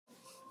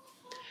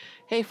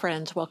Hey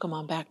friends, welcome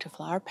on back to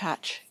Flower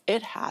Patch.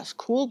 It has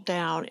cooled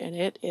down and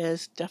it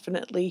is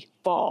definitely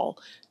fall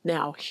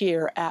now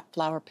here at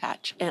Flower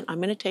Patch. And I'm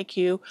going to take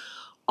you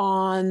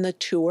on the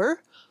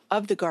tour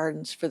of the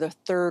gardens for the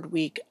third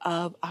week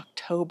of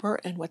October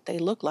and what they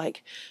look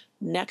like.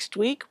 Next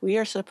week, we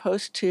are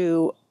supposed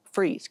to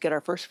get our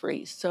first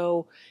freeze.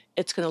 So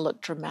it's going to look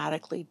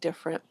dramatically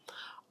different.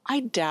 I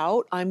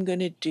doubt I'm going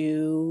to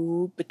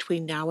do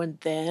between now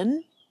and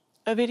then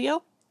a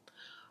video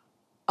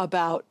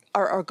about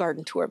our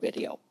garden tour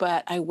video,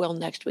 but I will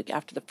next week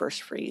after the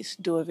first freeze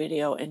do a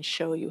video and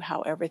show you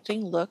how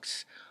everything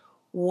looks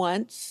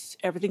once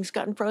everything's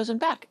gotten frozen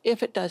back,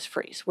 if it does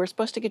freeze. We're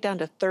supposed to get down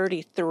to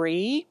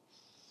 33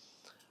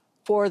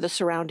 for the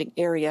surrounding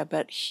area,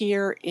 but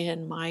here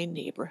in my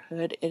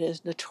neighborhood, it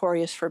is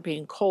notorious for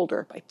being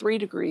colder by 3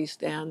 degrees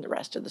than the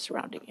rest of the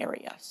surrounding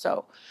area.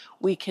 So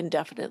we can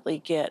definitely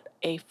get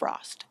a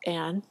frost,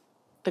 and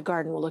the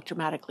garden will look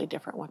dramatically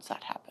different once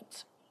that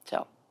happens.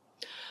 So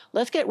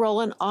let's get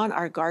rolling on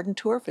our garden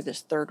tour for this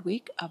third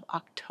week of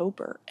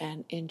October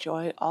and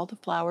enjoy all the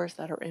flowers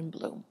that are in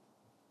bloom.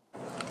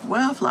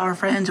 Well, flower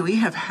friends, we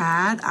have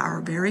had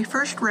our very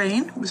first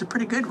rain. It was a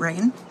pretty good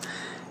rain,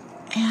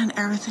 and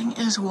everything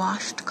is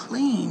washed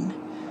clean.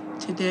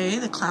 Today,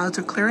 the clouds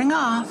are clearing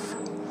off,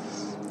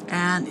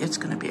 and it's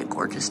going to be a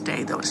gorgeous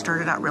day, though it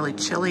started out really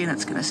chilly, and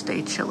it's going to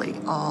stay chilly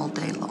all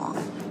day long.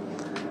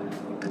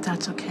 But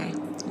that's okay.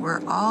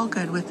 We're all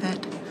good with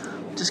it.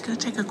 I'm just going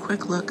to take a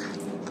quick look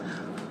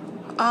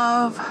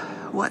of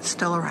what's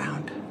still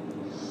around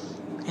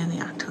in the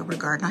October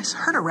garden. I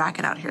heard a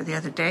racket out here the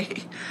other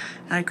day,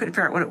 and I couldn't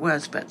figure out what it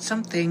was, but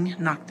something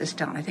knocked this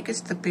down. I think it's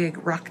the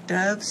big rock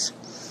doves.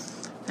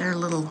 They're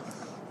little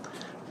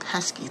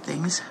pesky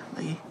things.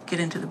 They get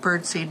into the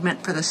bird seed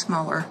meant for the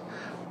smaller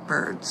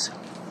birds.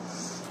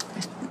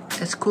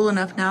 It's cool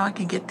enough now I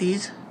can get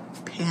these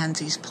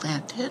pansies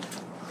planted.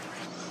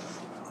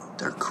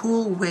 They're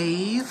cool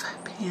wave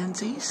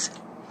pansies.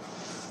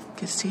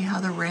 You can see how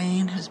the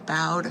rain has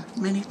bowed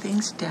many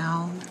things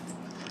down.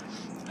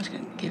 I'm just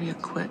going to give you a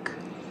quick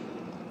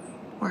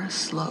or a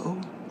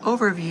slow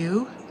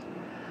overview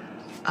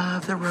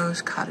of the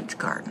Rose Cottage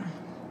garden.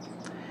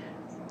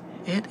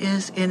 It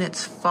is in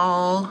its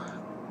fall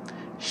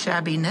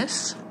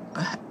shabbiness,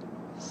 but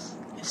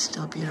it's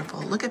still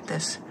beautiful. Look at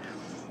this.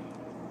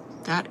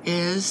 That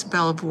is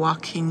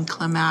Bellevuaking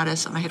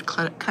clematis, and I had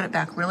cut it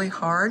back really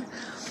hard.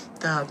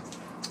 The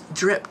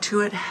drip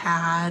to it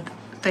had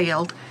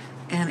failed,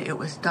 and it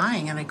was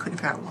dying, and I couldn't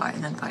figure out why,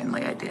 and then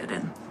finally I did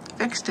and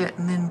fixed it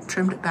and then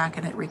trimmed it back,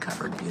 and it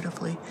recovered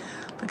beautifully.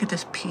 Look at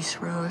this peace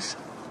rose.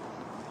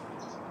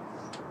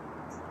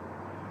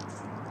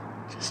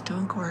 Just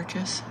doing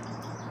gorgeous.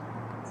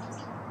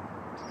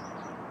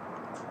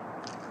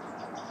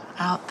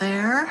 Out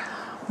there,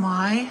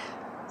 my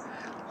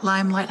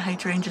limelight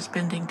hydrangea's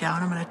bending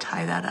down. I'm going to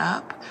tie that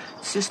up.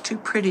 It's just too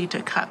pretty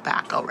to cut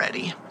back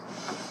already.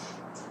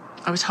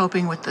 I was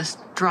hoping with this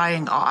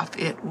drying off,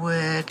 it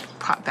would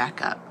pop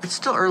back up. It's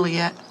still early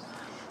yet,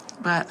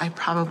 but I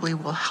probably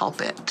will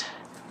help it.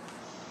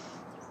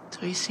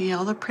 So you see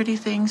all the pretty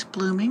things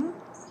blooming.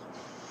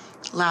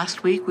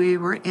 Last week we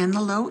were in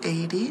the low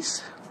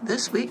 80s.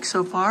 This week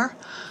so far,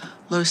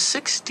 low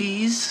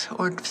 60s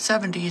or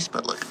 70s,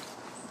 but look,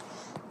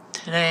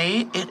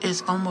 today it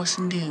is almost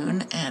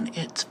noon and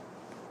it's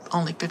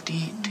only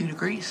 52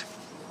 degrees.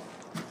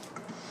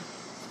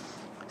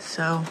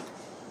 So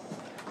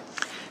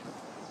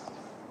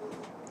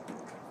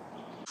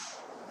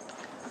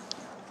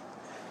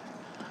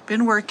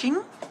been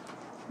working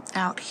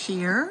out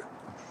here.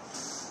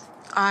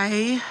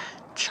 I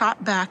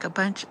chopped back a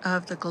bunch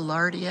of the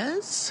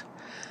gaillardias,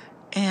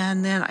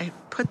 and then I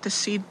put the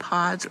seed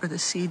pods or the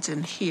seeds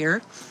in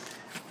here.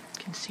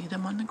 You can see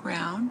them on the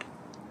ground.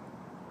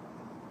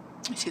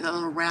 You see the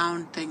little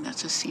round thing,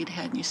 that's a seed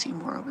head, and you see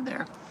more over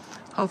there.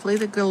 Hopefully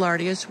the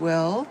gaillardias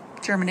will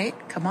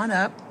germinate. Come on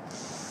up.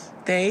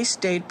 They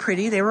stayed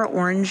pretty. They were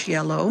orange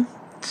yellow,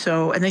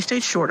 and they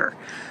stayed shorter.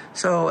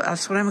 So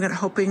that's what I'm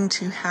hoping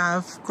to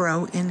have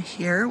grow in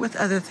here with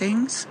other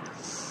things.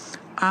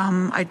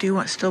 I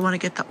do still want to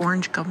get the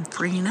orange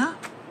gomphrena.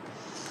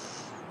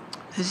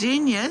 The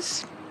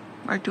zinnias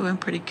are doing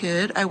pretty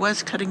good. I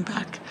was cutting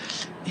back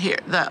here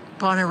the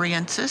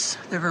bonariensis,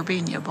 the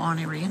Verbena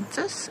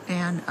bonariensis,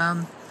 and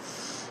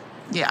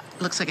yeah,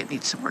 looks like it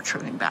needs some more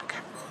trimming back.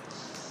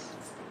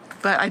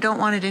 But I don't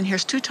want it in here.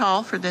 It's too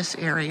tall for this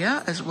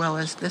area, as well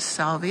as this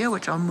salvia,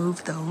 which I'll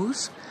move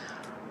those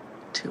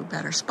to a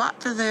better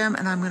spot for them,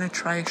 and I'm going to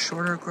try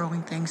shorter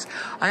growing things.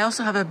 I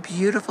also have a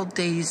beautiful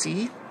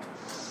daisy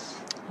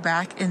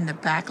back in the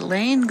back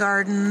lane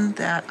garden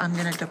that I'm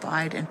going to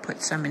divide and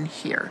put some in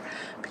here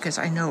because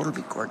I know it'll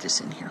be gorgeous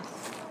in here.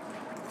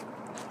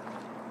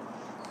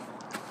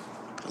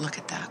 But look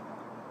at that.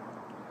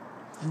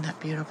 Isn't that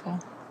beautiful?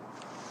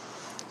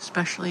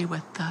 Especially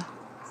with the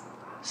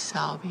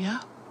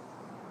salvia.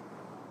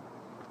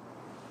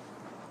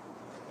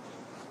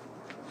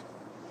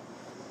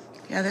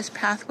 Yeah, this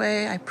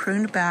pathway, I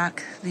pruned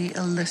back the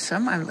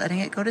alyssum. I'm letting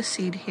it go to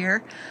seed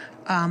here.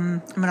 I'm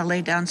going to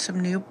lay down some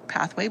new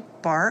pathway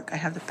bark. I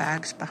have the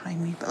bags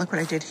behind me, but look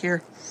what I did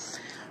here.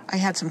 I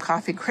had some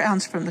coffee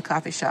grounds from the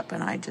coffee shop,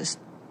 and I just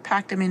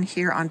packed them in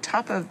here on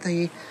top of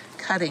the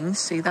cuttings.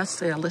 See, that's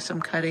the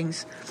alyssum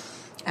cuttings.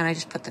 And I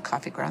just put the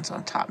coffee grounds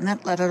on top, and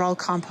that let it all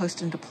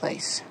compost into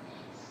place.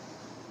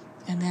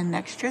 And then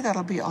next year,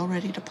 that'll be all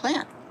ready to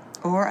plant.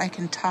 Or I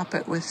can top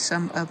it with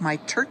some of my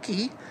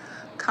turkey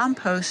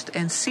compost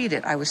and seed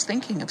it. I was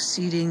thinking of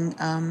seeding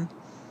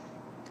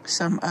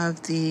some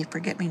of the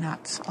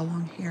forget-me-nots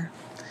along here.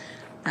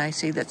 Now I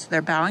see that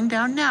they're bowing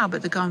down now,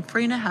 but the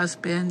gomphrena has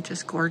been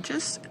just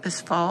gorgeous this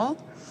fall.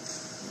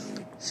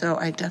 So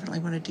I definitely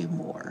want to do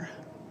more.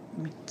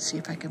 Let me see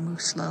if I can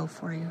move slow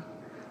for you.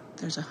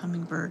 There's a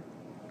hummingbird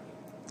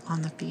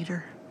on the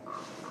feeder.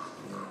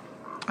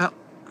 Oh,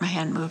 my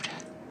hand moved.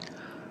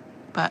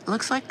 But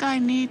looks like I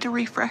need to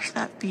refresh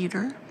that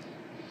feeder.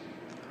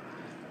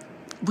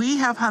 We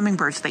have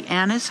hummingbirds, the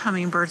Anna's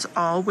hummingbirds,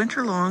 all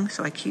winter long,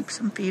 so I keep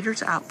some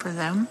feeders out for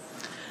them.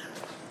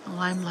 The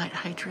limelight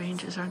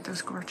hydrangeas, aren't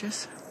those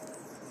gorgeous?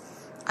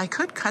 I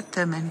could cut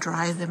them and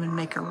dry them and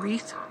make a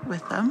wreath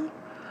with them,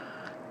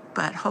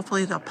 but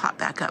hopefully they'll pop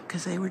back up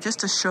because they were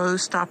just a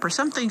showstopper.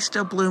 Something's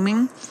still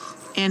blooming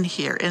in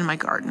here in my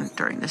garden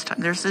during this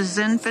time. There's the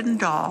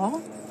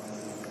Zinfandel,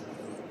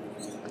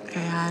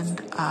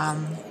 and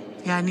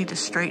yeah, I need to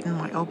straighten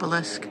my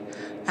obelisk.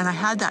 And I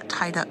had that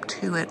tied up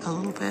to it a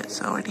little bit,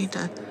 so I need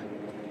to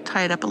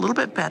tie it up a little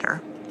bit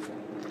better.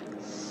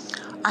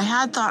 I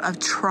had thought of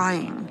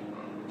trying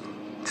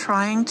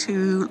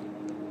to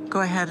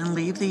go ahead and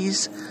leave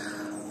these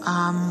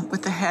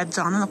with the heads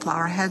on and the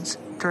flower heads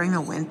during the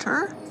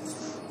winter,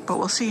 but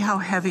we'll see how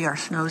heavy our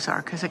snows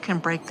are because it can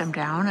break them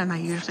down, and I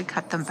usually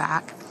cut them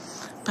back.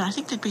 But I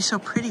think they'd be so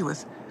pretty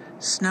with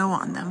snow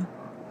on them.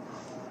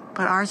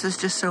 But ours is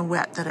just so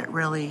wet that it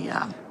really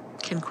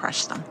can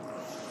crush them.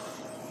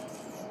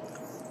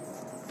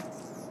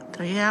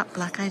 So yeah,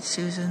 black-eyed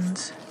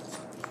Susans.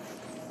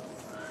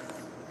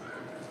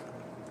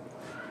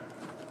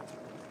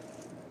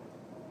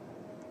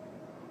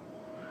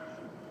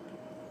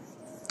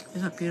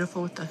 Isn't it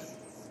beautiful with the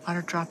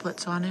water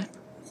droplets on it?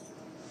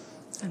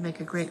 It'd make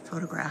a great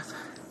photograph.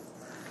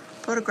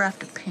 Photograph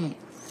to paint.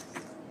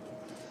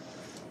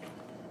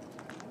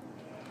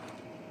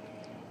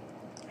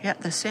 Yeah,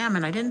 the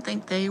salmon, I didn't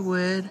think they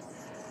would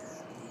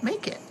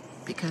make it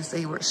because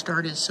they were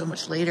started so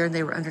much later and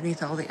they were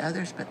underneath all the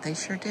others, but they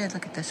sure did.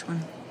 Look at this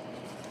one.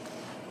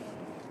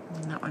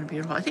 Isn't that one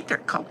beautiful? I think they're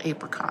called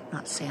apricot,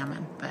 not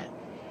salmon, but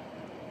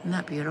isn't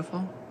that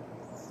beautiful?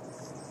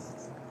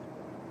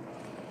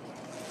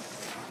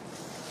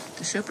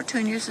 The super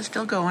petunias are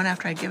still going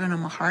after I'd given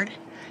them a hard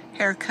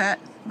haircut.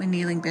 My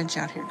kneeling bench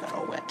out here got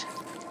all wet.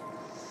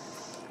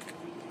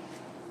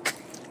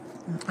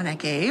 When I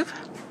gave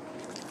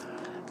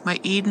my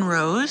Eden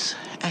Rose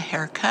a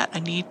haircut, I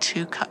need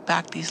to cut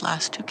back these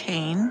last two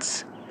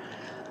canes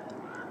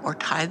or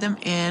tie them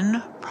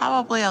in.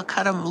 Probably I'll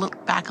cut them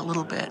back a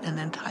little bit and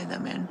then tie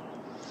them in.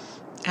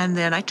 And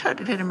then I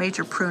did a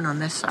major prune on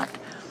this side.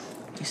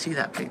 You see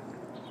that big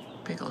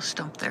old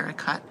stump there I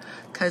cut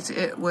because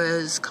it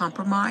was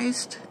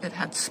compromised. It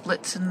had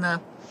splits in the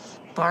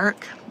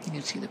bark. You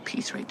can see the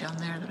piece right down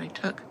there that I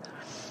took.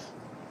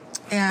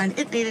 And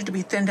it needed to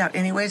be thinned out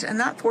anyways, and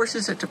that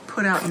forces it to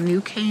put out new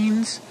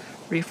canes,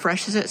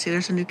 refreshes it. See,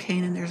 there's a new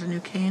cane and there's a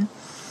new cane.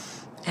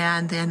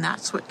 And then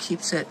that's what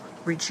keeps it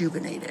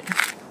rejuvenated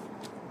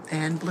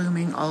and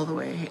blooming all the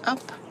way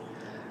up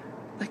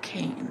the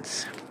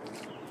canes.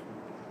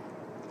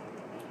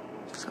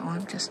 So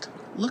I'm just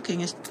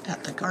looking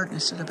at the garden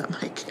instead of at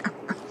my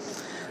camera.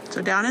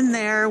 So down in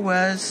there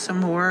was some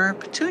more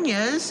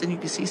petunias, and you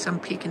can see some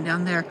peeking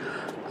down there.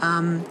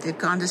 They've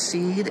gone to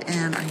seed,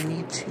 and I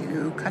need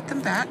to cut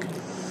them back.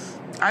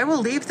 I will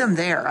leave them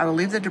there. I will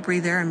leave the debris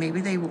there, and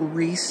maybe they will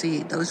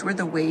reseed. Those were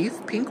the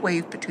pink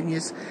wave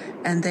petunias,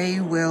 and they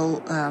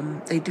will,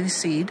 they do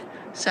seed,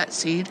 set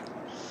seed.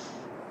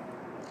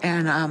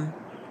 And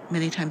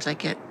many times I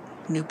get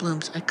new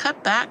blooms. I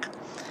cut back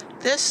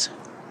this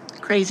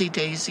crazy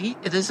daisy.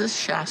 It is a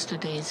Shasta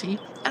daisy.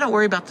 I don't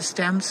worry about the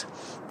stems.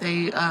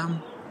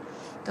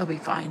 They'll be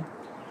fine.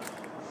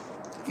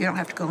 You don't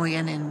have to go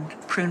in and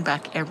prune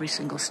back every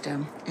single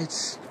stem.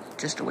 It's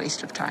just a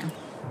waste of time.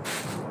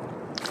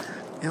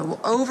 It will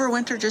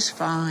overwinter just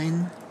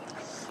fine.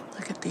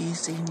 Look at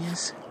these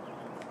zinnias.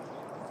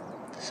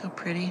 So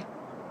pretty.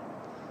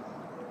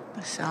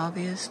 The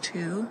salvias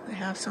too. They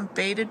have some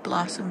faded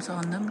blossoms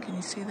on them. Can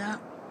you see that?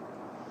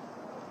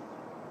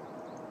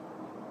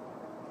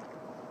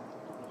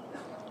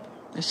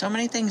 There's so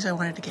many things I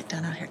wanted to get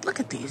done out here. Look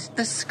at these.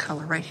 This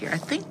color right here. I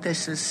think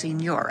this is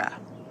Senora.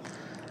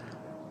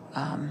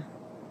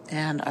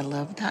 And I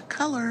love that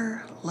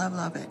color.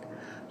 Love it.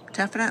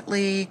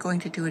 Definitely going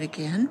to do it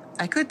again.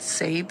 I could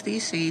save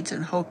these seeds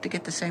and hope to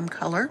get the same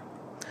color,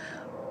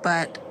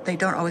 but they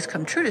don't always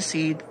come true to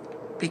seed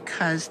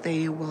because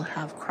they will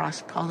have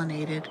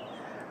cross-pollinated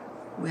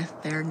with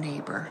their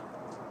neighbor.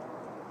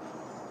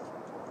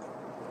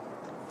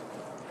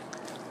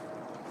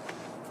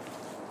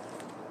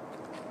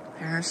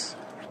 There's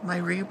my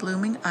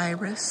reblooming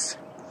iris.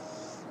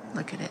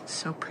 Look at it,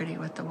 so pretty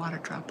with the water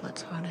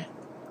droplets on it.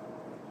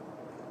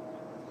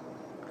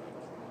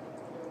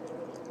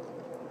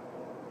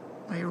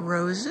 My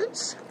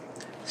roses.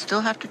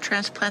 Still have to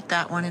transplant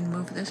that one and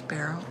move this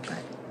barrel,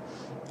 but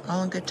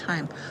all in good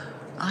time.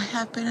 I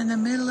have been in the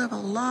middle of a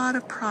lot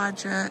of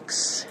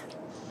projects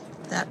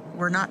that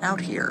were not out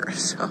here,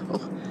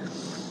 so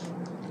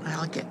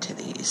I'll get to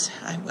these.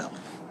 I will.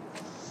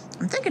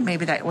 I'm thinking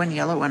maybe that one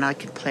yellow one I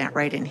could plant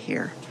right in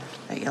here.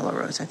 That yellow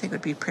rose I think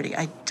would be pretty.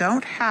 I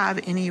don't have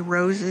any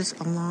roses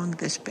along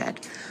this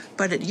bed,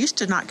 but it used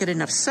to not get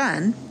enough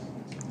sun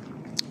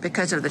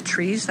because of the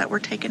trees that were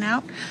taken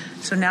out.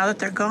 So now that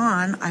they're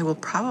gone, I will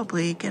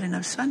probably get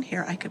enough sun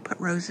here. I could put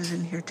roses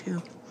in here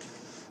too.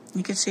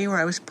 You can see where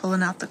I was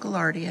pulling out the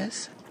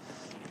gaillardias.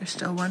 There's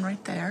still one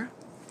right there.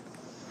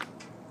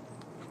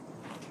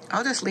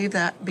 I'll just leave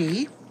that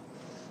be,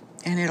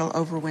 and it'll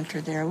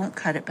overwinter there. I won't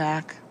cut it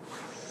back.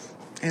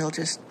 It'll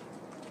just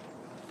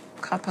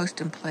compost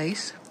in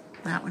place.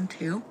 That one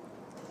too.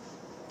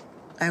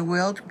 I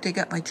will dig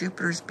up my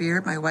Jupiter's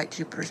beard, my white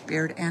Jupiter's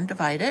beard, and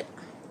divide it.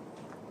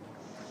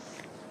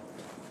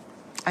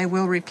 I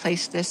will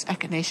replace this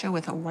echinacea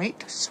with a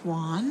white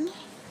swan.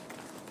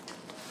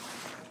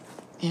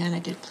 And I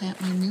did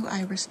plant my new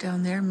iris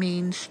down there,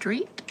 Main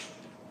Street.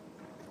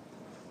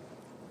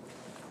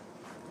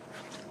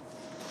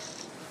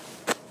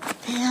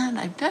 And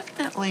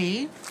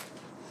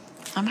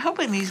I'm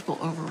hoping these will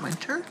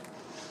overwinter.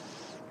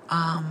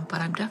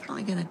 But I'm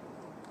definitely going to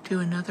do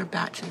another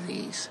batch of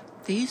these.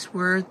 These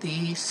were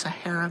the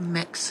Sahara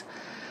mix.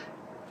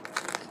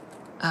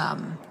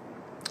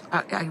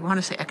 I want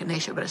to say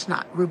echinacea, but it's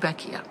not.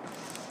 Rudbeckia,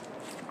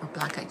 or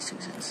black-eyed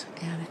Susans.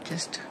 And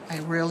I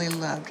really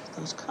loved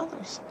those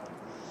colors.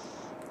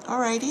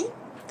 Alrighty,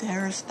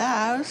 there's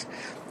those.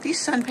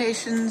 These sun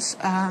patients,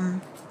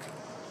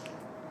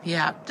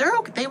 yeah,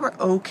 they were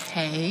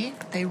okay.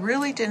 They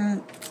really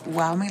didn't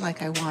wow me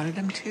like I wanted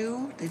them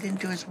to. They didn't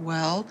do as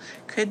well.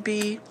 Could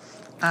be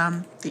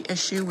the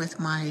issue with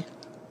my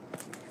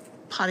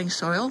potting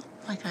soil,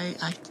 like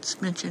I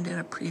mentioned in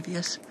a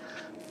previous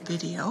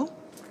video.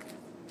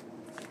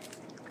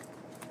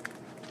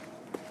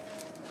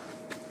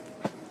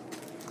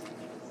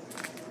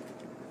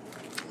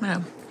 I'm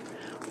gonna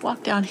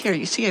walk down here.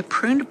 You see I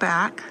pruned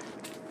back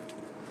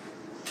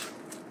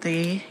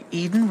the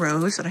Eden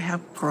rose that I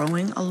have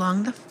growing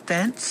along the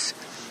fence.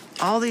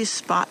 All these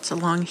spots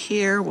along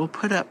here will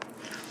put up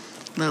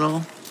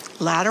little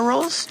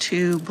laterals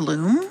to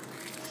bloom.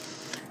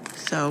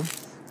 So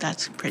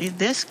that's pretty.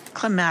 This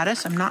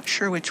clematis, I'm not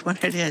sure which one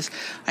it is.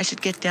 I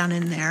should get down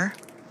in there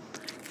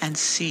and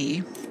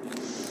see.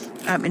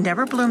 It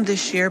never bloomed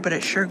this year, but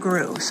it sure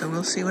grew. So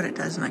we'll see what it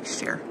does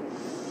next year.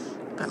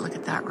 But look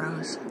at that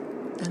rose.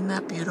 Isn't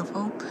that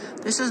beautiful?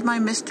 This is my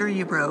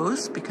mystery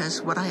rose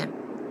because what I had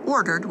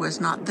ordered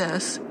was not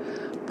this,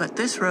 but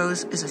this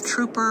rose is a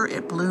trooper.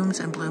 It blooms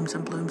and blooms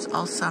and blooms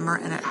all summer,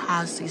 and it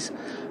has these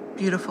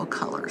beautiful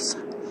colors.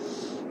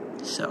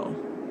 So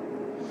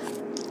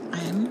I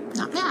am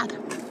not mad.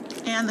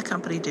 And the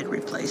company did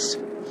replace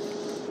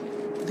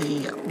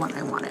the one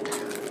I wanted.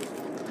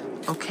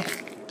 Okay,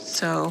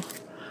 so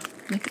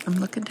I'm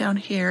looking down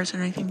here. Is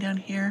there anything down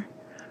here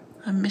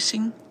I'm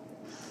missing?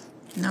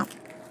 No.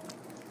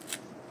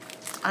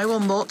 I will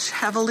mulch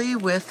heavily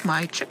with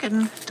my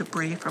chicken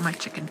debris from my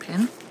chicken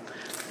pen,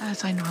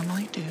 as I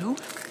normally do.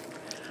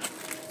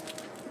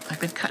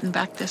 I've been cutting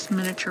back this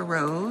miniature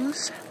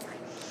rose.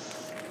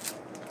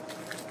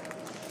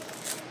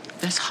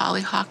 This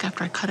hollyhock,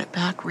 after I cut it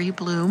back,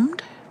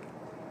 rebloomed.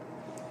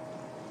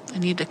 I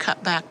need to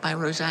cut back my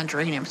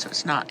rosandronium so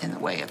it's not in the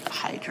way of the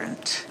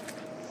hydrant.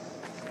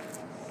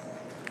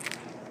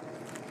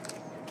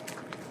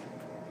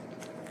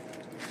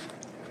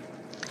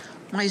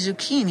 My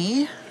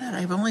zucchini, that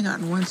I've only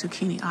gotten one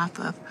zucchini off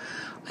of,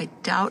 I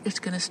doubt it's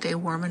going to stay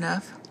warm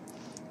enough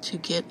to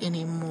get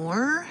any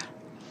more.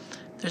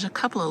 There's a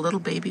couple of little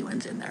baby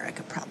ones in there I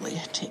could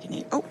probably take and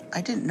eat. Oh,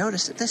 I didn't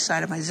notice that this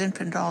side of my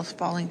Zinfandel is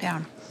falling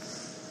down.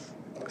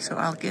 So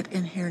I'll get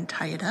in here and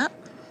tie it up.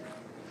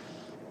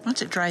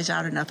 Once it dries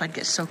out enough, I'd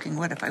get soaking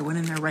wet if I went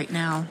in there right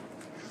now.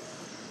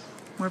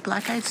 More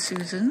black-eyed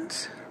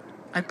Susans.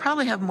 I'd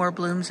probably have more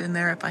blooms in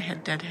there if I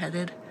had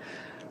deadheaded.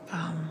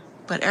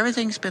 But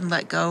everything's been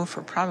let go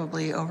for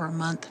probably over a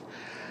month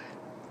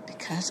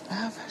because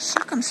of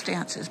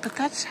circumstances. But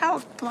that's how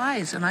it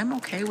flies, and I'm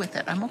okay with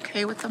it. I'm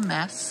okay with the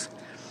mess.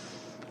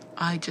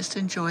 I just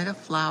enjoy the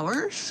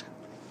flowers.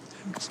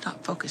 I'm just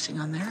not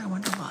focusing on there. I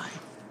wonder why.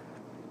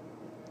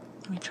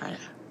 Let me try it.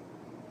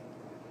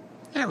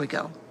 There we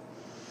go.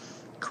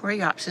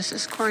 Coreopsis.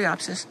 This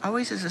Coreopsis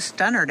always is a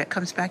stunner that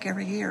comes back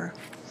every year.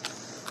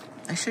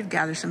 I should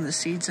gather some of the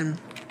seeds and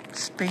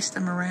space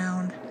them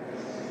around.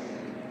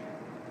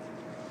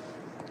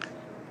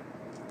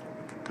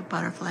 The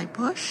butterfly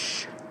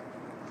bush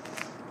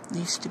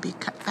needs to be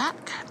cut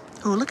back.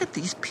 Oh, look at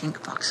these pink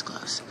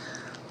foxgloves.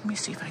 Let me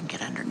see if I can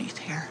get underneath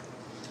here.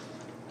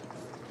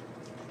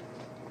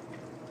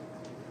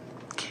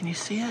 Can you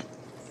see it?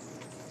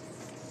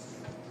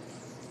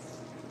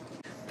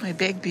 my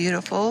big,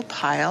 beautiful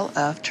pile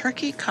of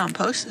turkey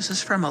compost. This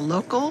is from a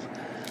local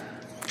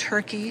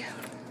turkey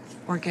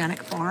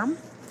organic farm,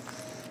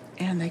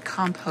 and they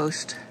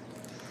compost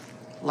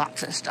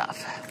lots of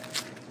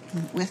stuff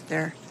with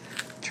their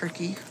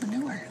turkey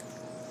manure.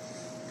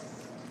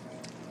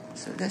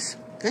 So this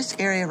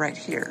area right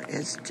here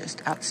is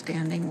just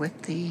outstanding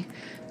with the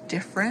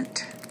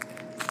different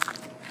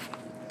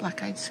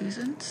black-eyed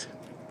Susans.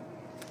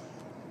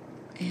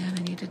 And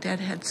I need to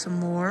deadhead some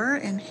more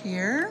in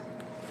here.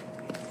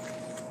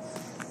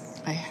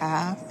 I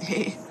have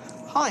a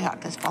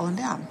hollyhock that's fallen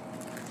down.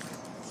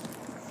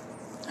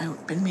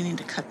 I've been meaning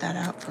to cut that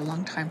out for a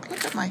long time.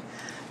 Look at my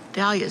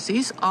dahlias.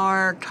 These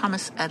are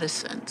Thomas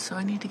Edison, so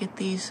I need to get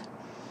these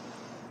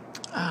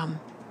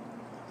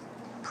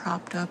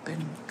propped up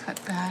and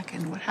cut back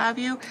and what have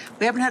you.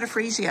 We haven't had a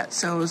freeze yet,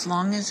 so as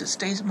long as it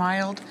stays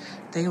mild,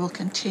 they will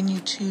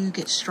continue to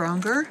get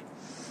stronger.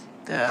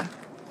 The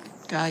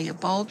dahlia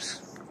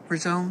bulbs,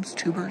 rhizomes,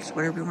 tubers,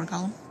 whatever you want to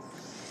call them.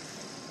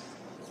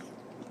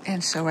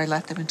 And so I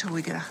let them until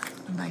we get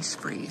a nice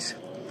breeze.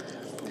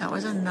 That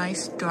was a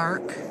nice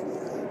dark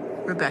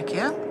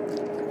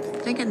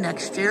Rudbeckia. Thinking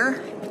next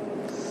year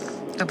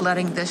of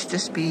letting this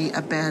just be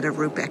a bed of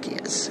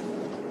Rudbeckias.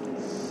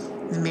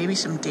 And maybe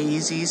some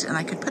daisies, and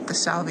I could put the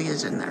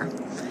salvias in there.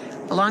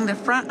 Along the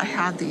front, I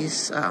have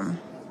these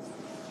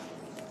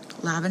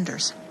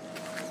lavenders.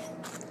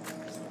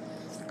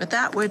 But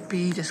that would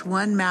be just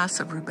one mass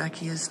of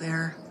Rudbeckias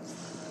there.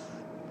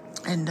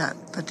 And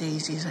the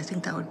daisies, I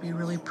think that would be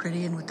really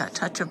pretty. And with that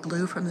touch of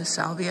blue from the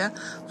salvia,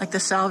 like the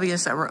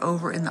salvias that were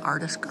over in the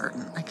artist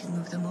garden, I can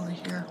move them over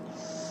here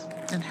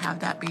and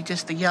have that be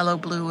just the yellow,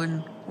 blue,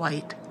 and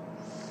white.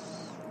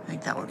 I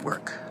think that would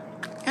work.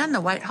 And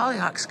the white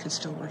hollyhocks could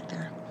still work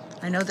there.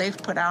 I know they've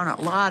put out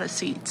a lot of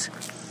seeds.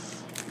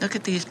 Look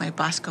at these, my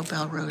Bosco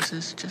Bell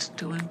roses, just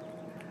doing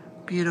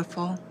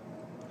beautiful.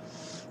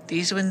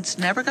 These ones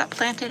never got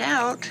planted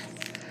out,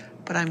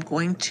 but I'm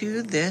going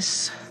to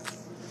this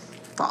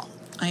fall.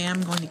 I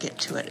am going to get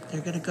to it. They're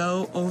going to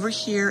go over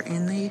here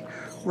in the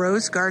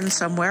rose garden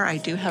somewhere. I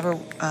do have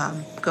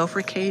a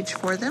gopher cage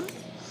for them.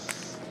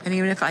 And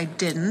even if I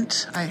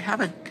didn't, I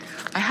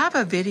have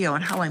a video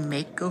on how I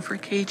make gopher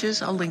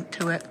cages. I'll link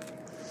to it.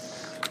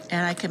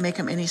 And I can make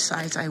them any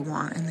size I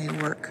want, and they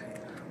work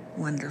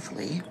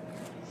wonderfully.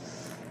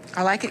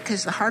 I like it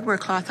because the hardware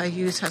cloth I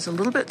use has a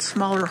little bit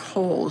smaller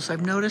holes.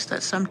 I've noticed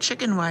that some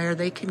chicken wire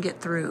they can get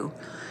through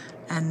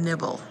and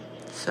nibble.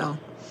 So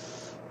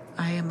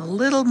I am a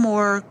little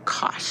more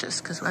cautious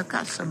because I've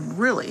got some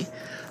really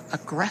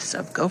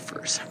aggressive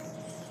gophers.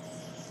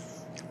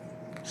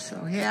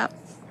 So yeah,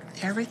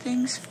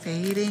 everything's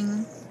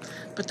fading.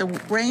 But the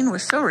rain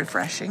was so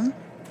refreshing.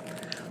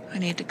 I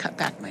need to cut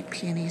back my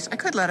peonies. I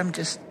could let them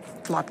just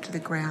flop to the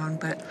ground,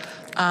 but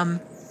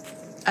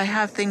I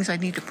have things I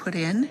need to put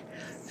in,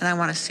 and I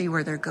want to see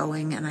where they're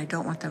going, and I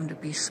don't want them to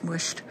be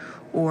smushed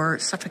or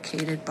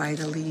suffocated by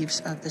the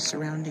leaves of the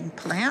surrounding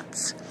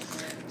plants.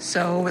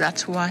 So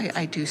that's why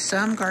I do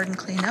some garden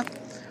cleanup.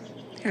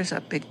 Here's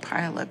a big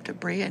pile of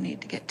debris I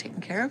need to get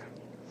taken care of.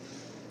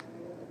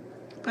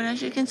 But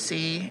as you can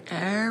see,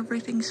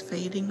 everything's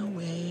fading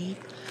away,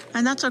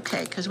 and that's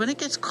okay, because when it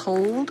gets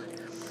cold,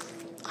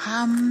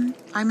 I'm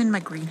in my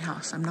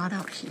greenhouse. I'm not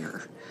out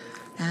here.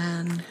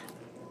 And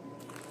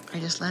I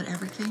just let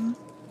everything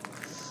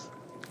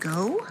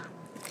go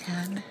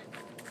and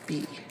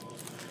be.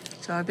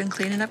 So I've been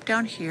cleaning up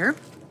down here.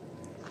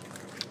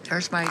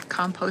 There's my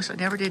compost. I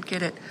never did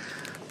get it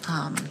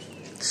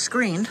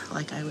screened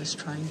like I was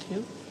trying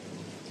to.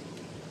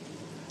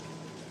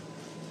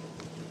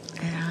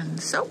 And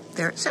so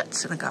there it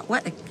sits, and it got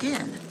wet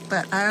again.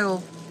 But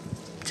I'll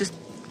just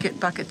get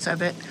buckets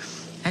of it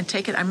and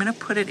take it. I'm going to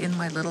put it in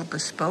my little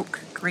bespoke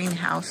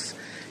greenhouse,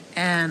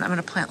 and I'm going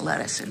to plant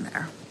lettuce in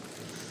there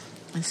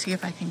and see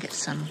if I can get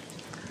some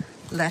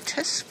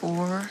lettuce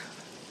for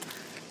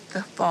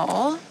the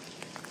fall.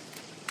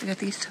 I got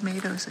these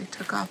tomatoes. They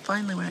took off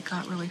finally when it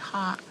got really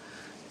hot,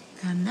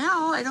 and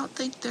now I don't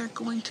think they're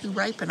going to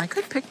ripen. I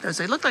could pick those.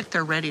 They look like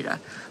they're ready to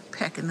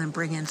pick and then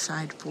bring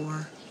inside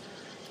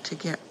to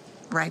get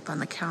ripe on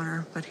the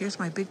counter. But here's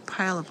my big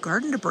pile of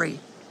garden debris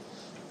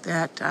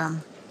that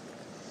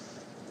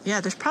yeah,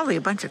 there's probably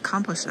a bunch of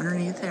compost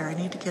underneath there. I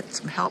need to get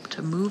some help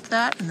to move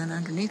that. And then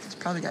underneath, it's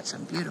probably got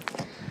some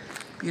beautiful,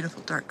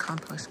 beautiful dark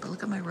compost. But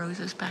look at my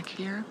roses back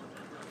here.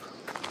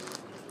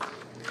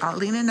 All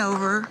leaning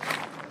over.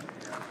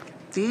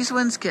 These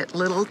ones get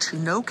little to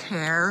no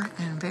care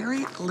and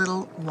very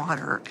little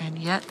water. And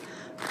yet,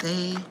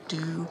 they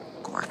do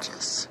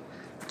gorgeous.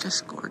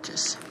 Just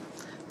gorgeous.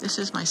 This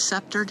is my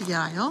scepter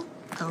dial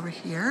over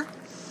here.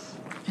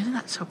 Isn't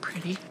that so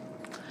pretty?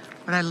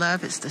 What I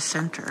love is the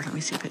center. Let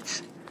me see if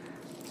it's...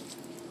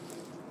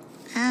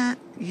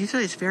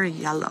 usually it's very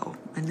yellow,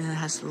 and then it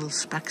has little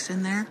specks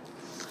in there.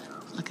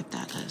 Look at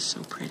that. That is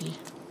so pretty.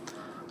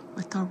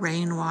 With the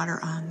rainwater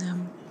on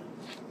them.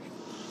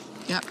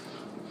 Yep.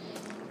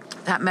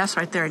 That mess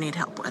right there I need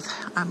help with.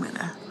 I'm going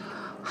to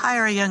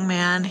hire a young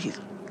man. He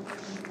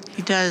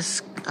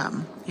does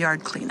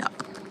yard cleanup.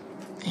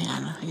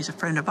 And he's a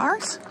friend of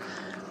ours.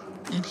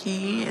 And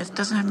he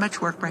doesn't have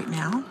much work right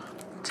now.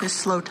 It's his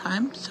slow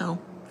time, so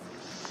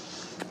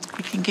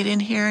he can get in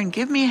here and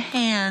give me a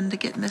hand to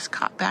getting this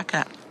cot back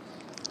up.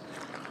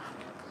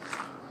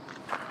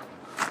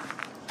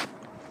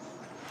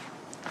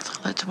 So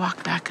let's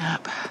walk back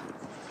up.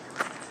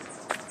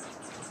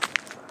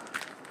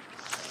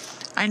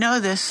 I know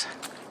this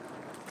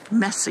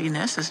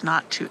messiness is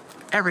not to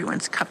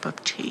everyone's cup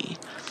of tea,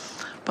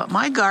 but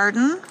my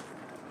garden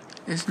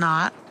is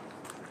not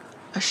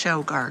a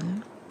show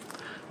garden.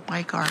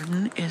 My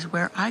garden is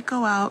where I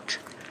go out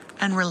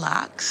and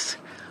relax.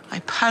 I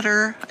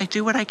putter, I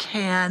do what I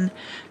can,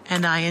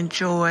 and I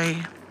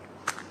enjoy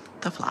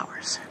the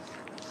flowers.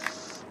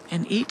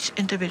 And each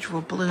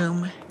individual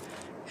bloom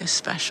is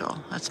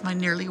special. That's my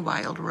nearly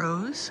wild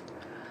rose.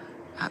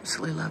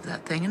 Absolutely love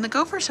that thing. And the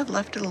gophers have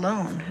left it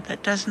alone.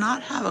 That does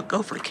not have a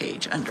gopher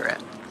cage under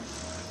it.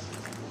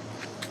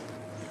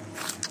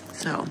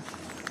 So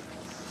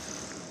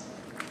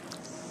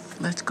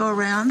let's go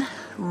around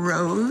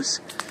Rose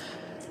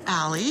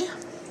Alley.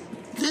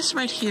 This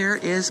right here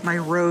is my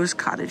rose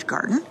cottage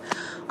garden.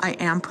 I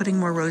am putting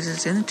more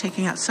roses in and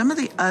taking out some of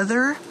the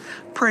other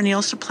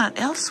perennials to plant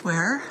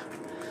elsewhere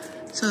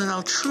so that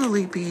I'll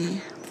truly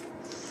be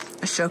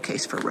a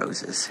showcase for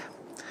roses.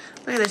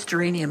 Look at this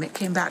geranium. It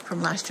came back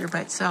from last year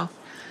by itself.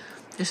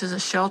 This is a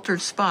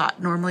sheltered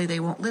spot. Normally they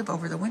won't live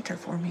over the winter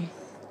for me.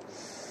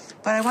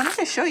 But I wanted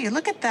to show you,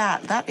 look at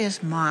that. That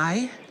is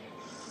my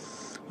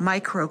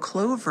micro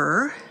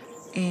clover.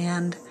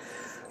 And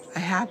I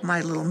have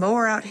my little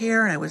mower out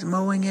here and I was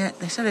mowing it.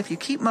 They said if you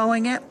keep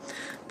mowing it,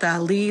 the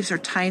leaves are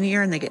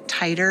tinier and they get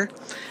tighter.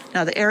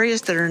 Now the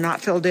areas that are not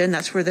filled in,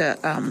 that's where the,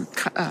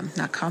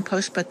 not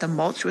compost, but the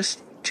mulch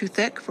was too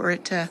thick for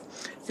it to,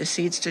 the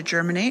seeds to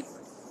germinate.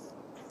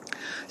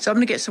 So I'm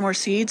gonna get some more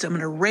seeds. I'm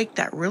gonna rake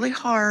that really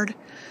hard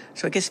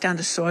so it gets down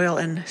to soil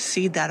and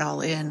seed that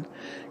all in.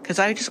 Because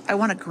I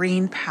want a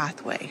green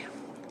pathway,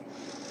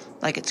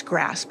 like it's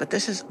grass, but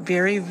this is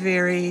very,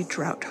 very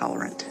drought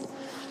tolerant.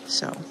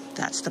 So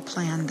that's the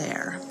plan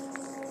there.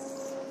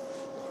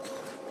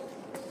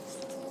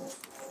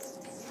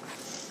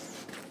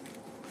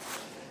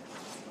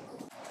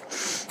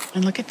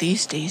 And look at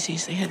these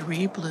daisies. They had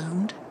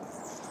rebloomed.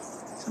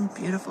 Some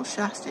beautiful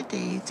Shasta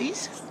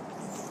daisies.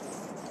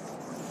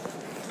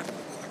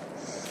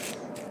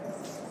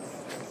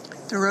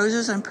 The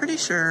roses, I'm pretty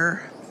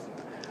sure,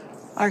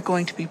 are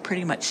going to be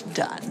pretty much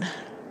done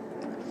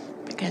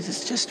because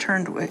it's just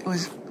turned, it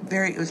was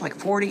like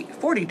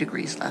 40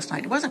 degrees last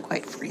night. It wasn't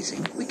quite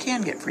freezing. We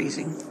can get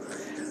freezing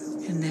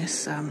in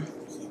this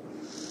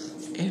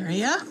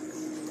area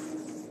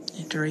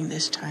during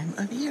this time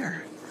of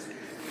year.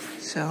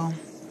 So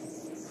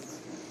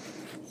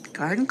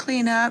garden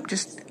cleanup,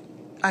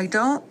 I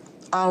don't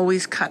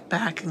always cut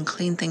back and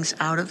clean things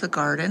out of the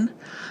garden.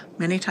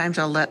 Many times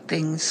I'll let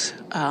things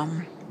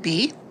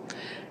be,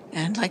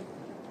 and like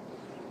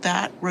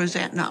that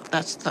rosette, no,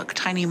 that's the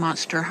tiny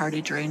monster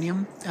hardy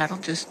geranium. That'll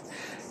just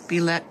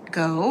be let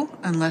go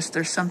unless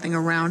there's something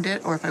around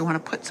it, or if I want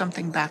to put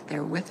something back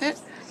there with it,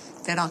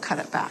 then I'll cut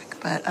it back.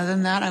 But other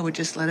than that, I would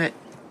just let it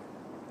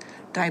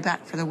die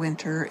back for the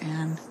winter,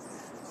 and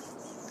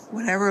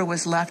whatever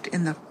was left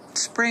in the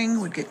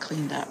spring would get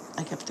cleaned up,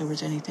 like if there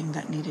was anything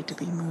that needed to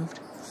be moved.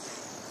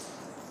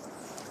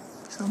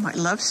 So my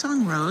love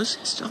song rose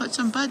still had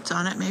some buds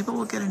on it. Maybe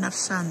we'll get enough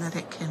sun that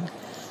it can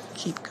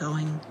keep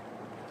going.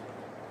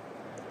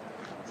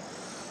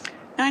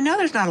 Now I know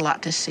there's not a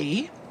lot to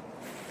see,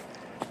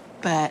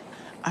 but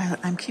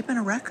I'm keeping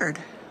a record,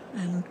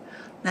 and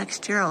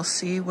next year I'll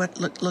see what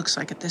looks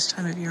like at this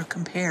time of year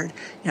compared.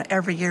 You know,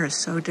 every year is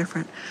so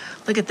different.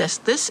 Look at this.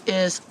 This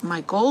is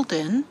my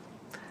golden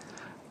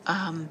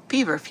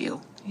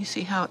feverfew. You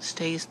see how it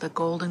stays the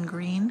golden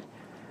green?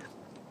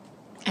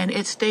 And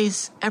it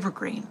stays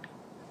evergreen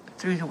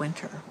through the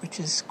winter, which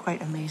is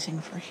quite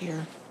amazing for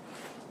here.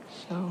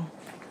 So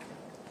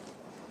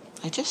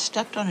I just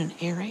stepped on an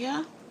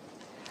area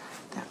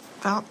that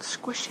felt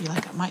squishy,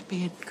 like it might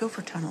be a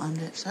gopher tunnel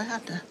under it, so I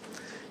have to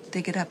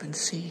dig it up and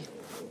see.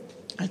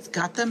 I've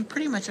got them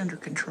pretty much under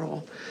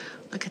control.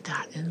 Look at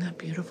that, isn't that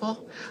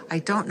beautiful? I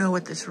don't know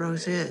what this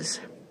rose is.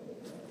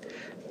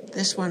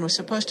 This one was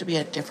supposed to be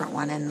a different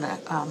one, and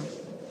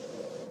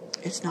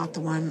it's not the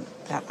one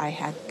that I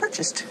had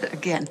purchased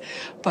again,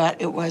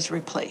 but it was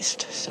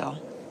replaced, so.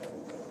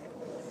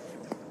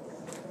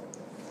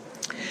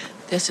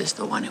 This is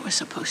the one it was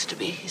supposed to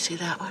be. You see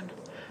that one?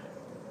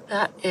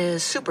 That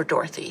is Super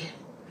Dorothy.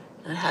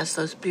 And it has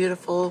those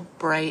beautiful,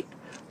 bright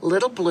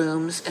little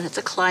blooms, and it's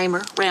a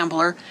climber,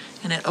 rambler,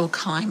 and it'll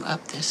climb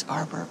up this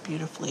arbor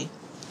beautifully.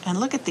 And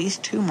look at these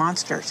two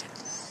monsters.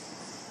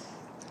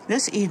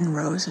 This Eden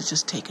rose is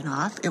just taken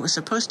off. It was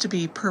supposed to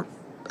be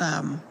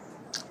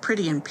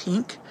pretty in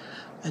pink,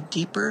 a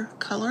deeper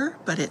color,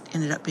 but it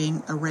ended up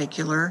being a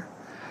regular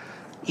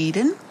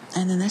Eden.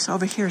 And then this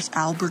over here is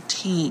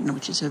Albertine,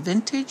 which is a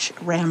vintage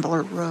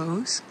rambler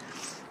rose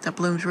that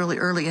blooms really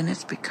early, and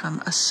it's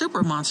become a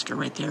super monster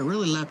right there.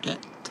 Really loved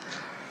it.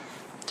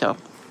 So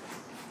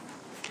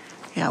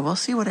Yeah, we'll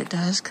see what it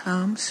does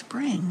come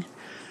spring.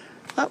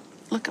 Oh,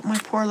 look at my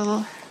poor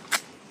little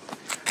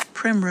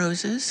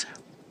primroses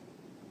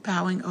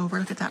bowing over.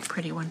 Look at that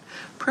pretty one.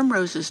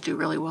 Primroses do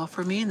really well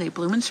for me, and they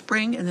bloom in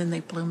spring, and then they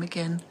bloom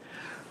again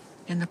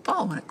in the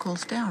fall when it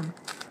cools down.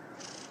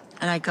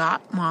 And I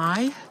got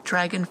my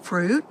dragon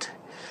fruit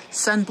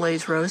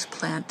sunblaze rose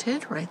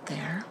planted right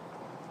there.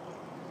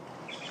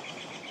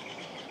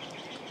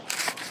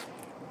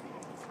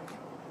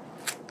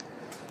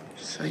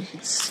 So you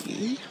can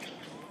see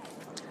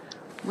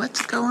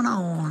what's going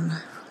on.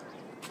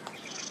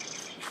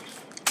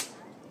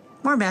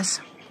 More mess,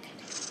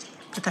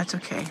 but that's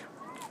okay.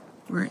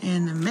 We're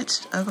in the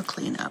midst of a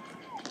cleanup.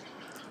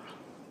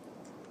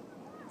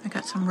 I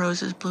got some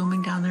roses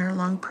blooming down there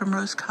along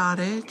Primrose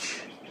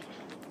Cottage.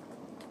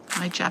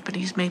 My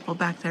Japanese maple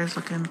back there is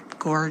looking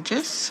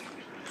gorgeous.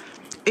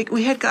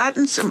 We had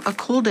gotten a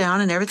cool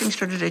down and everything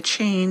started to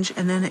change,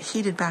 and then it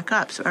heated back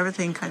up, so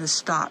everything kind of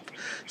stopped.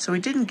 So we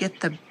didn't get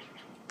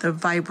the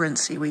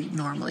vibrancy we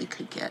normally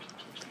could get.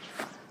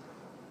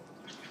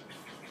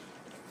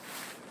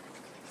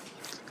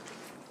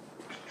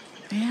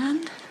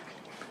 And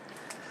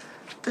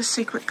the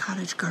secret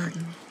cottage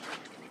garden.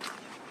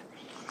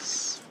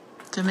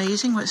 It's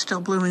amazing what's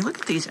still blooming. Look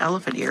at these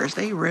elephant ears.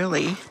 They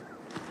really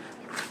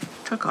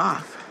took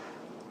off.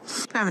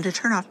 I'm having to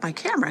turn off my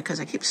camera because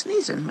I keep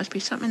sneezing. Must be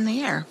something in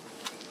the air.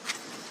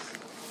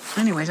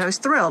 Anyways, I was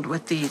thrilled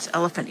with these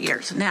elephant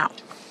ears. Now,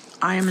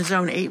 I am in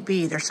zone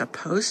 8B. They're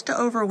supposed to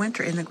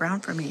overwinter in the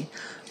ground for me,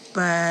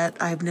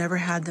 but I've never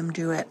had them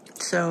do it.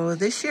 So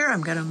this year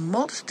I'm going to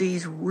mulch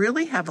these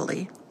really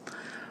heavily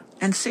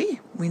and see.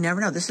 We never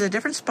know. This is a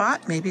different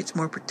spot. Maybe it's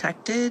more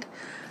protected.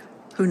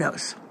 Who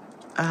knows?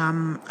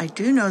 I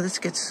do know this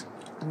gets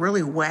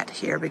really wet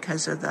here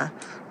because of the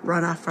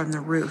runoff from the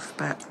roof,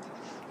 but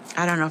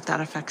I don't know if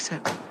that affects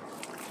it.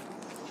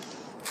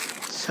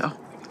 So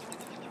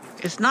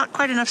it's not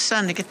quite enough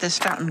sun to get this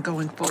fountain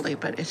going fully,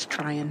 but it's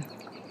trying.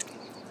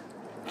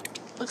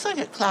 Looks like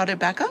it clouded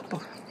back up.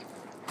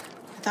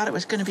 I thought it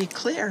was going to be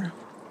clear.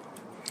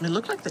 It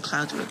looked like the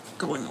clouds were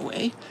going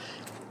away.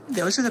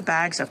 Those are the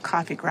bags of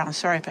coffee grounds.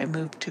 Sorry if I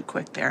moved too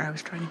quick there. I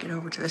was trying to get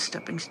over to the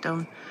stepping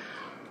stone.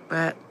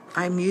 But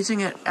I'm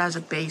using it as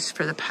a base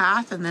for the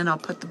path, and then I'll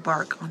put the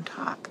bark on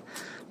top.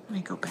 Let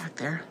me go back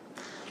there.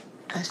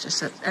 That's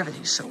just that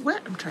everything's so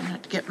wet. I'm trying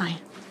not to get my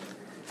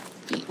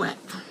feet wet.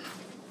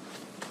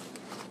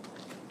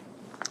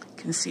 You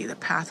can see the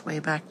pathway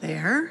back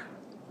there.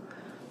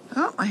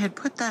 Oh, I had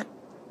put that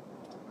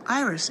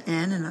iris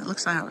in, and it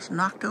looks like I was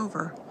knocked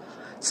over.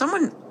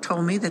 Someone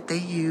told me that they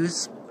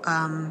use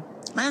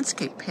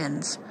landscape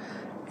pins,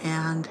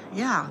 and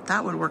yeah,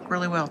 that would work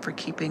really well for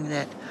keeping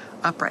it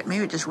upright.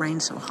 Maybe it just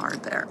rained so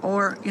hard there,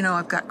 or you know,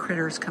 I've got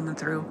critters coming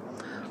through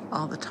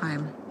all the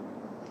time.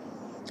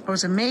 I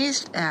was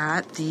amazed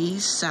at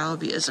these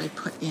salvias I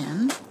put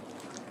in,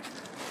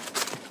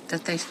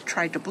 that they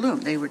tried to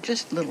bloom. They were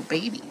just little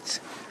babies,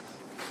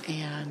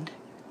 and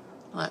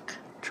look,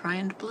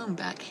 trying to bloom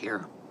back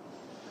here.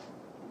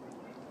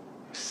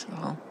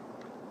 So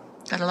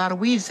got a lot of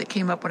weeds that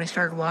came up when I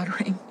started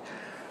watering.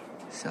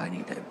 So I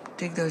need to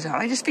dig those out.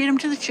 I just feed them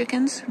to the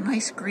chickens.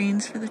 Nice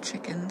greens for the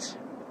chickens.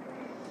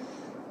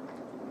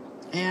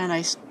 And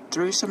I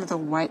threw some of the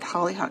white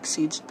hollyhock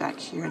seeds back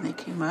here, and they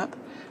came up.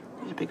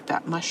 There's a big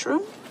fat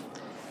mushroom.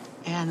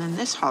 And then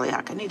this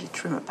hollyhock, I need to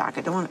trim it back.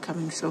 I don't want it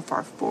coming so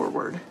far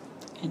forward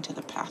into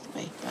the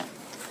pathway. But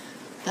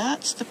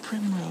that's the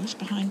primrose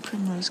behind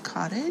Primrose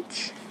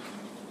Cottage.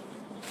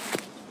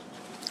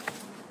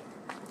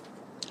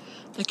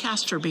 The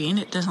castor bean,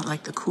 it doesn't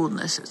like the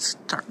coolness. It's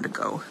starting to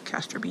go,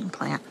 castor bean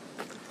plant.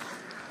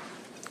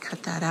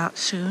 Cut that out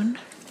soon.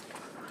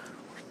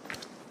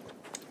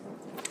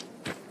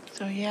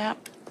 So yeah,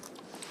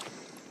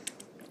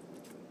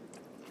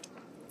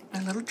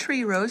 my little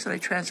tree rose that I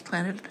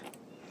transplanted,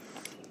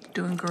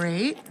 doing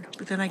great.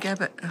 But then I gave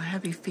it a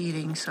heavy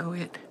feeding, so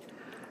it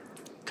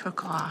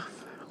took off.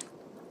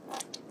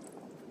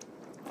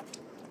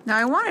 Now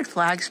I wanted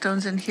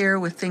flagstones in here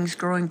with things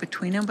growing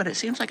between them, but it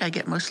seems like I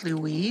get mostly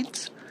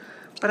weeds.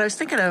 But I was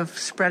thinking of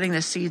spreading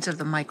the seeds of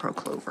the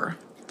microclover.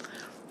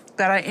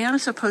 But I am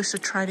supposed to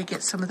try to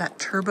get some of that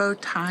turbo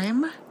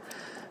thyme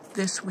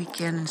this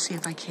weekend and see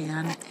if I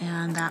can,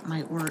 and that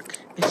might work.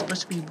 It's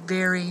supposed to be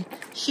very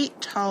heat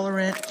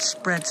tolerant,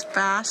 spreads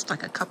fast,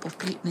 like a couple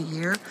feet in a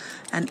year,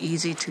 and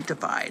easy to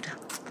divide.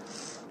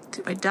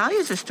 My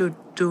dahlias are still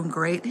doing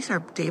great. These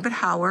are David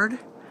Howard,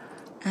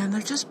 and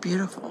they're just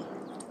beautiful.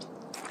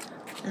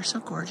 They're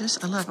so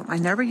gorgeous. I love them. I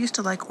never used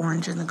to like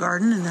orange in the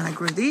garden, and then I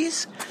grew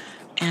these,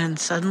 and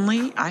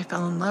suddenly I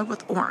fell in love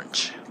with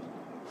orange.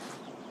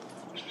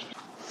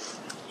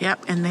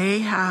 Yep, and they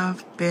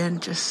have been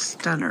just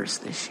stunners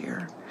this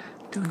year,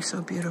 doing so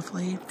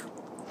beautifully.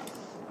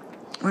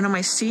 One of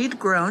my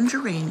seed-grown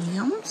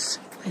geraniums.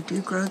 I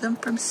do grow them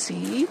from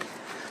seed.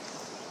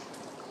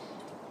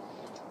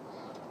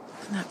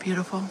 Isn't that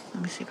beautiful?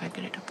 Let me see if I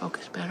get it to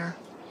focus better,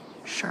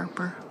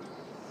 sharper.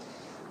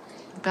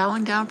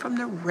 Bowing down from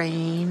the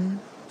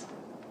rain.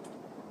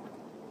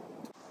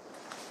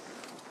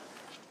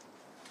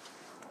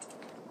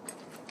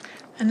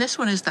 And this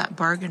one is that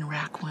bargain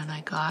rack one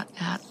I got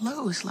at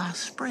Lowe's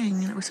last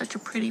spring. And it was such a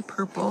pretty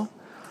purple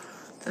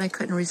that I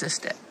couldn't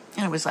resist it.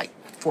 And it was like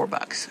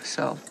 $4.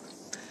 So,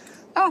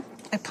 oh,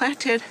 I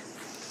planted,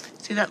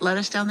 see that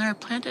lettuce down there? I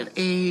planted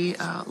a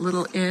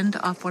little end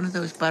off one of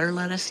those butter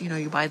lettuce. You know,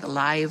 you buy the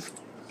live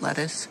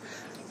lettuce.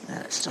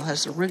 It still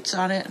has the roots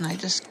on it. And I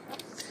just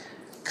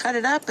cut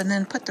it up and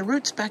then put the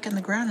roots back in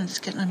the ground and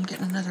just I'm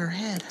getting another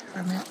head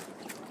from it.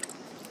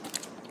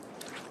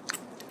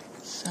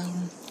 So,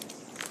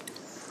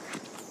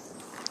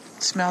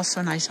 it smells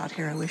so nice out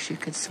here. I wish you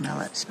could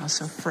smell it. It smells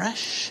so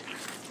fresh.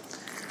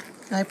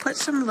 And I put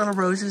some little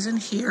roses in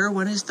here.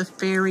 One is the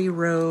fairy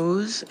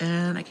rose,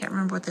 and I can't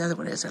remember what the other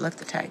one is. I left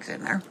the tags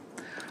in there.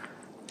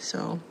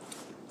 So,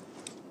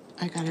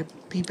 I gotta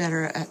be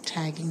better at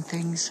tagging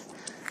things.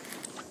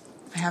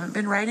 I haven't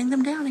been writing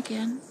them down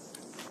again.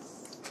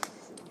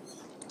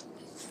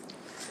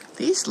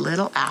 These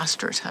little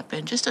asters have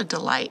been just a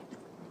delight.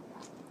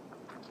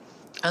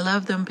 I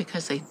love them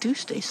because they do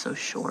stay so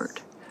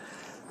short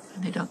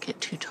and they don't get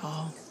too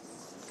tall.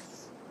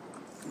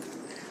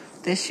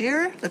 This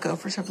year, the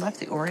gophers have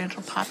left the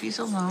oriental poppies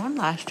alone.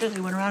 Last year,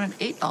 they went around and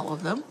ate all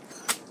of them.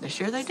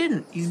 This year, they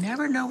didn't. You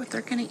never know what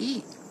they're going to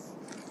eat.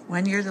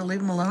 One year, they'll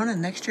leave them alone,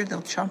 and next year,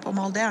 they'll chomp them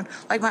all down.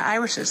 Like my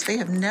irises, they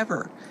have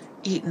never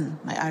eaten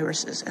my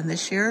irises. And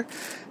this year,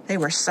 they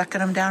were sucking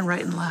them down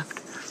right and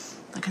left.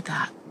 Look at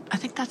that. I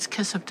think that's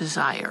Kiss of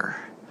Desire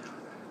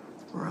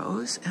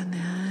rose, and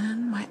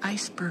then my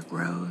iceberg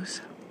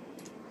rose.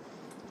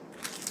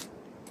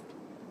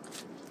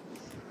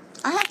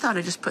 I had thought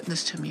of just putting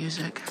this to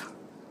music,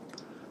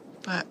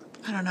 but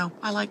I don't know.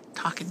 I like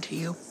talking to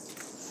you,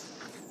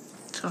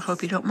 so I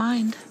hope you don't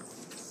mind.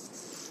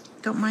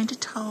 Don't mind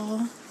at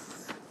all.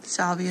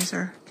 Salvias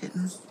are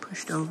getting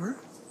pushed over.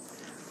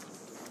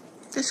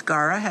 This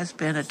Gara has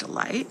been a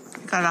delight.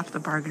 I got it off the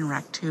bargain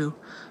rack too.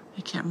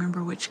 I can't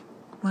remember which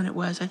one it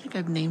was. I think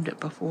I've named it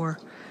before,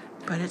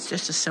 but it's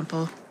just a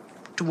simple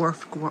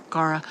dwarf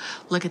Gara.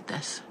 Look at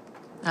this.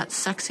 That's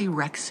Sexy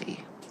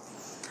Rexy.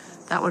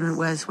 That one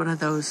was one of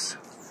those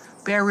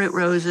bare root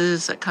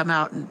roses that come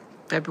out in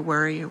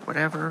February or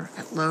whatever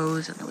at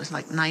Lowe's, and it was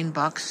like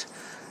 $9.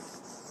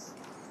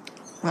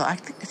 Well, I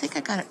think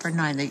I got it for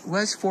 $9. It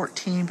was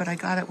 $14, but I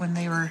got it when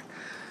they were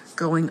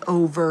going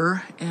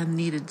over and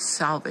needed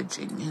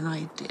salvaging, and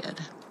I did.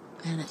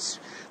 And it's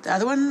the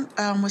other one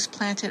was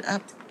planted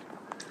up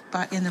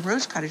in the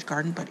rose cottage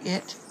garden, but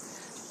it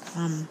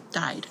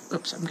died.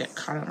 Oops, I'm getting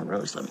caught on a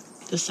rose. Let me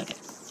just a second.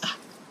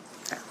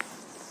 There.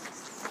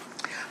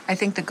 I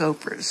think the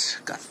gophers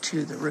got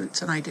to the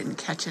roots, and I didn't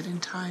catch it in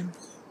time.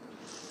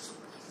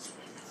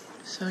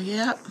 So,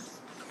 yeah,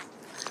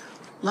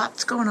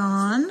 lots going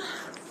on.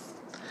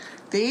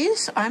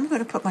 These, I'm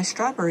going to put my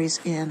strawberries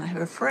in. I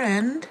have a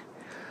friend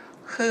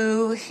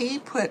who he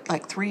put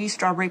like 3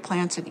 strawberry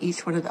plants in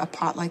each one of a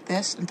pot like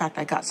this. In fact,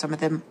 I got some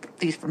of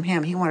these from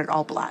him. He wanted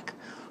all black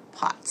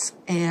pots,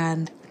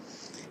 and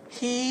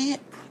he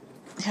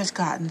has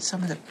gotten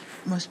some of the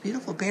most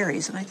beautiful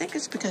berries, and I think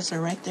it's because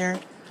they're right there.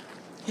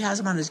 He has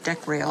them on his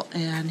deck rail,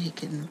 and he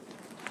can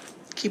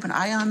keep an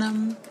eye on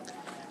them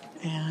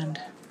and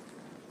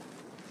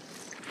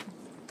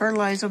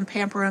fertilize them,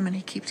 pamper them, and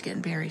he keeps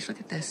getting berries. Look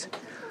at this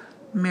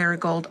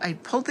marigold. I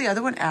pulled the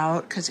other one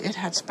out because it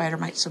had spider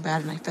mites so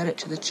bad, and I fed it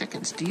to the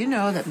chickens. Do you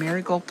know that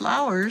marigold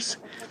flowers,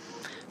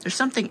 there's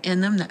something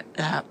in them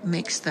that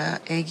makes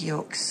the egg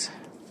yolks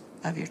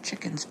of your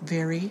chickens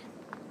very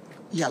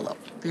yellow,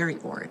 very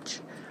orange,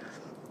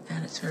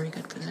 and it's very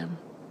good for them.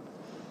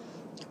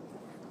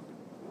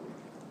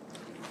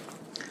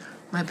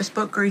 My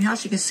bespoke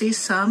greenhouse, you can see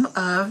some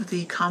of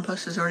the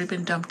compost has already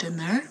been dumped in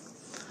there.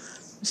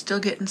 I'm still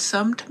getting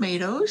some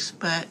tomatoes,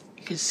 but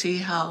you can see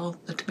how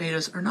the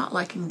tomatoes are not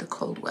liking the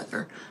cold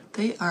weather.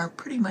 They are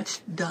pretty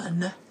much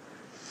done.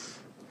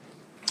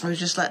 I was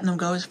just letting them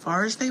go as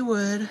far as they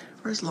would,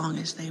 for as long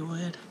as they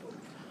would.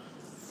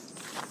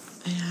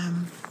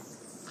 And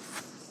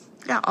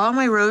yeah, all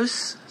my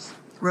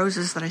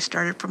roses that I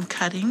started from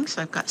cuttings,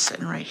 I've got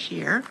sitting right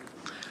here.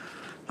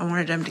 I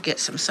wanted them to get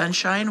some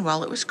sunshine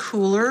while it was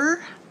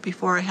cooler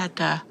before I had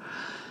to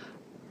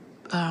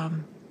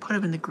put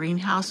them in the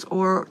greenhouse,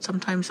 or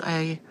sometimes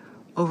I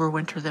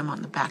overwinter them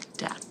on the back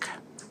deck.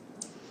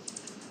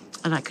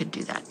 And I could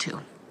do that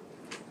too.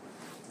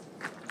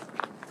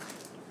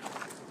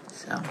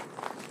 So,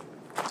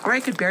 or I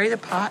could bury the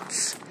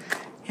pots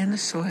in the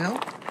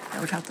soil. That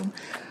would help them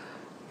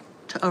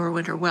to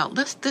overwinter well.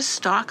 This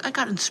stalk I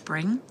got in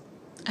spring,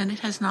 and it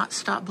has not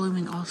stopped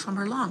blooming all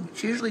summer long.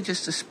 It's usually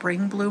just a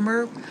spring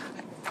bloomer,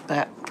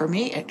 but for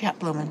me, it kept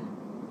blooming.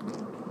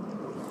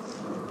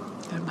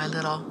 And my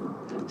little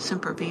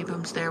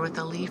sempervivums there with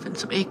a leaf and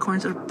some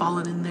acorns that have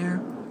fallen in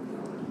there.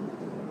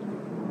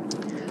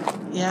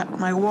 Yeah,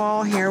 my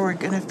wall here, we're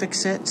gonna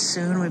fix it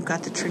soon. We've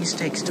got the tree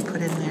stakes to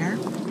put in there.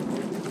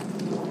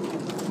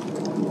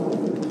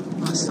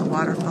 Lost the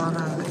water falling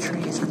out of the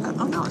trees. I thought,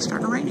 oh no, it's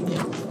starting to rain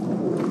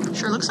again.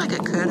 Sure looks like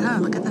it could, huh?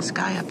 Look at the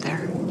sky up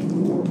there.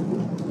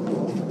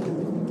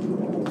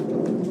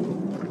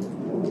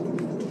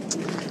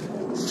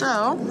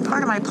 So,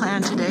 part of my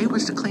plan today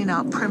was to clean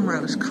out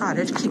Primrose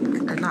Cottage.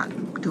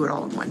 Not do it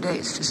all in one day.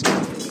 It's just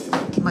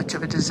too much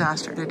of a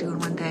disaster to do in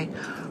one day.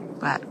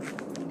 But,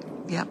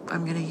 yep,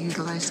 I'm going to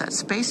utilize that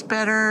space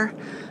better.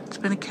 It's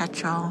been a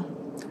catch-all.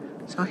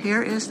 So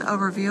here is the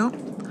overview,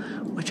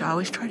 which I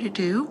always try to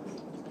do,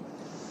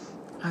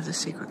 of the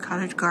Secret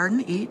Cottage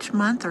garden each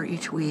month or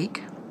each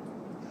week.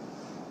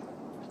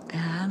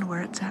 And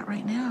where it's at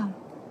right now.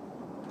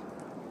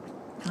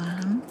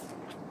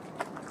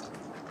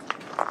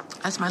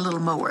 That's my little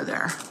mower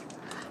there.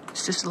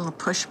 It's just a little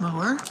push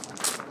mower.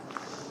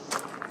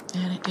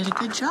 And it did a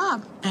good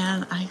job.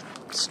 And I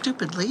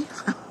stupidly,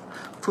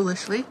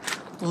 foolishly,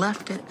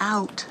 left it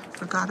out.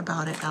 Forgot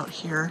about it out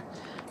here.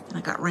 And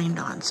it got rained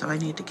on. So I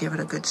need to give it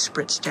a good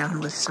spritz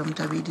down with some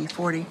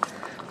WD-40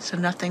 so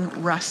nothing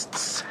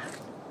rusts.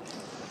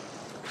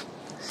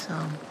 So,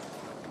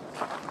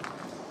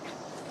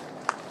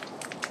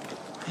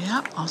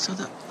 yeah, also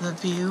the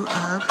view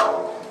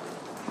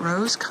of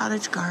Rose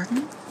Cottage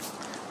Garden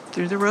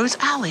through the Rose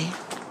Alley,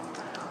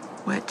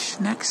 which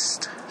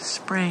next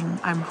spring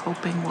I'm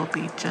hoping will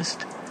be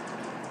just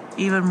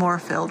even more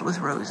filled with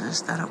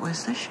roses than it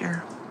was this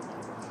year.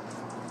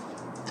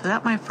 So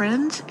that, my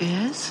friends,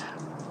 is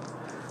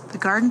the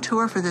garden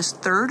tour for this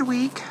third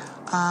week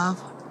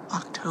of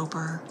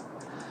October.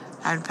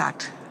 In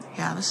fact,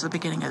 yeah, this is the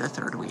beginning of the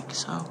third week,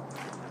 so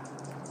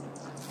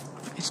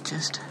it's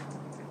just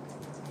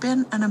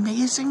been an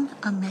amazing,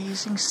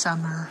 amazing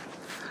summer,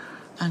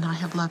 and I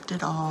have loved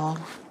it all.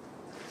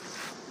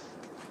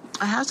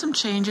 I have some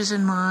changes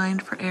in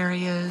mind for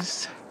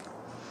areas.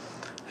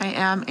 I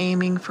am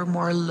aiming for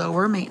more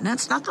lower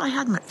maintenance. Not that I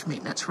had much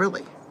maintenance,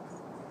 really.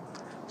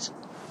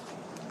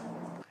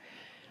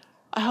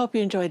 I hope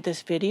you enjoyed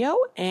this video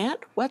and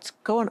what's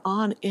going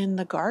on in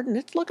the garden.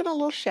 It's looking a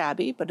little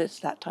shabby, but it's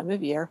that time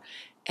of year,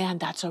 and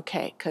that's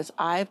okay because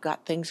I've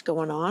got things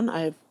going on.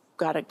 I've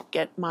got to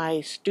get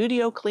my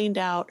studio cleaned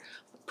out,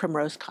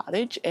 Primrose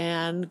Cottage,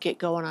 and get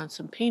going on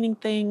some painting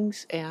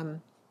things,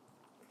 and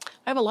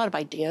I have a lot of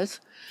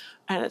ideas.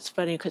 And it's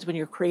funny because when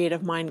your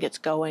creative mind gets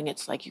going,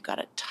 it's like you got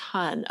a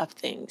ton of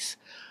things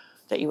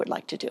that you would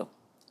like to do.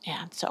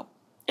 And so,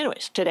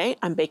 anyways, today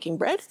I'm baking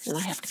bread and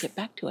I have to get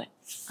back to it.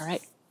 All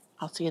right,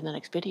 I'll see you in the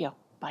next video.